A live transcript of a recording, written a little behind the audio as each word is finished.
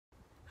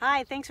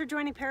Hi, thanks for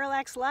joining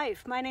Parallax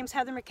Life. My name's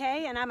Heather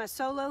McKay and I'm a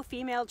solo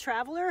female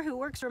traveler who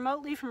works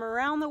remotely from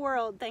around the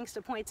world thanks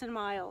to points and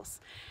miles.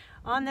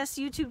 On this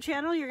YouTube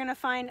channel, you're going to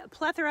find a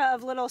plethora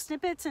of little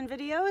snippets and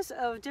videos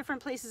of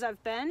different places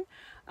I've been.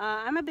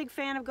 I'm a big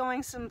fan of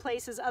going some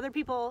places other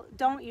people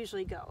don't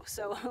usually go.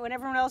 So when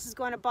everyone else is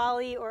going to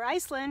Bali or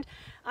Iceland,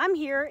 I'm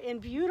here in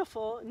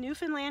beautiful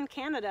Newfoundland,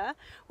 Canada,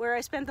 where I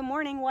spent the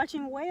morning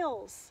watching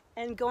whales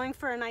and going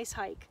for a nice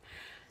hike.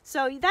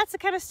 So that's the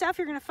kind of stuff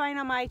you're going to find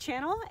on my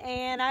channel,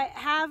 and I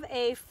have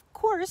a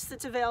course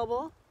that's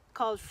available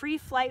called Free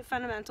Flight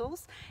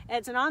Fundamentals.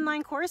 It's an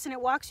online course and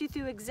it walks you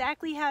through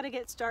exactly how to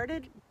get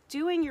started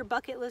doing your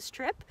bucket list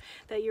trip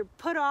that you're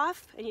put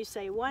off and you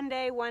say one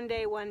day, one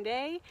day, one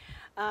day.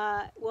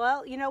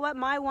 Well, you know what?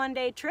 My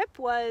one-day trip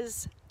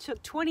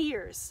took 20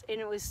 years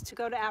and it was to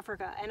go to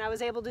Africa, and I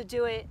was able to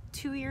do it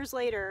 2 years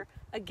later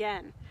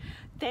again,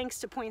 thanks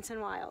to points and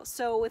miles.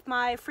 So with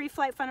my Free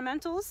Flight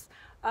Fundamentals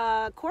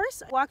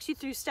course, it walks you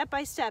through step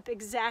by step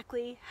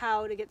exactly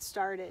how to get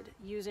started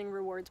using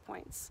rewards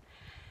points.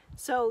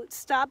 So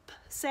stop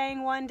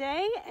saying one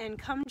day and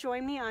come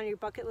join me on your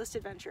bucket list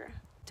adventure.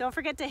 Don't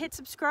forget to hit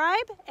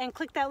subscribe and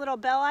click that little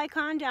bell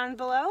icon down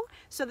below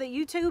so that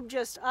YouTube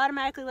just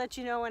automatically lets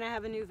you know when I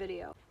have a new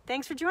video.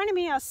 Thanks for joining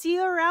me. I'll see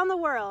you around the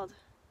world.